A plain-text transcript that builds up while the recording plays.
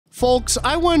Folks,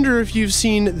 I wonder if you've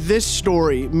seen this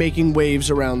story making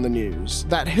waves around the news,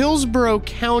 that Hillsborough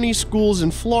County schools in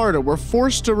Florida were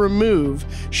forced to remove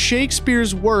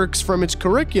Shakespeare's works from its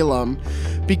curriculum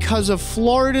because of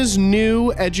Florida's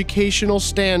new educational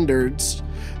standards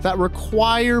that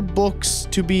require books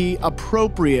to be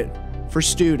appropriate for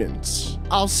students.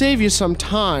 I'll save you some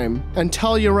time and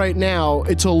tell you right now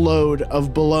it's a load of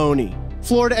baloney.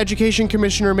 Florida Education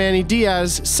Commissioner Manny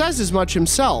Diaz says as much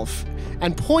himself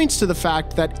and points to the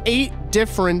fact that 8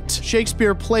 different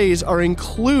Shakespeare plays are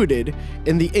included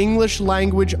in the English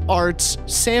language arts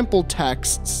sample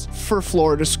texts for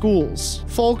Florida schools.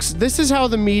 Folks, this is how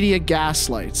the media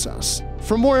gaslights us.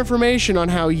 For more information on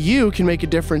how you can make a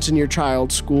difference in your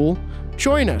child's school,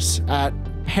 join us at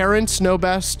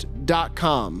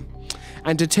parentsknowbest.com.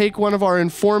 And to take one of our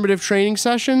informative training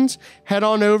sessions, head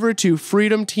on over to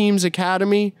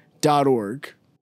freedomteamsacademy.org.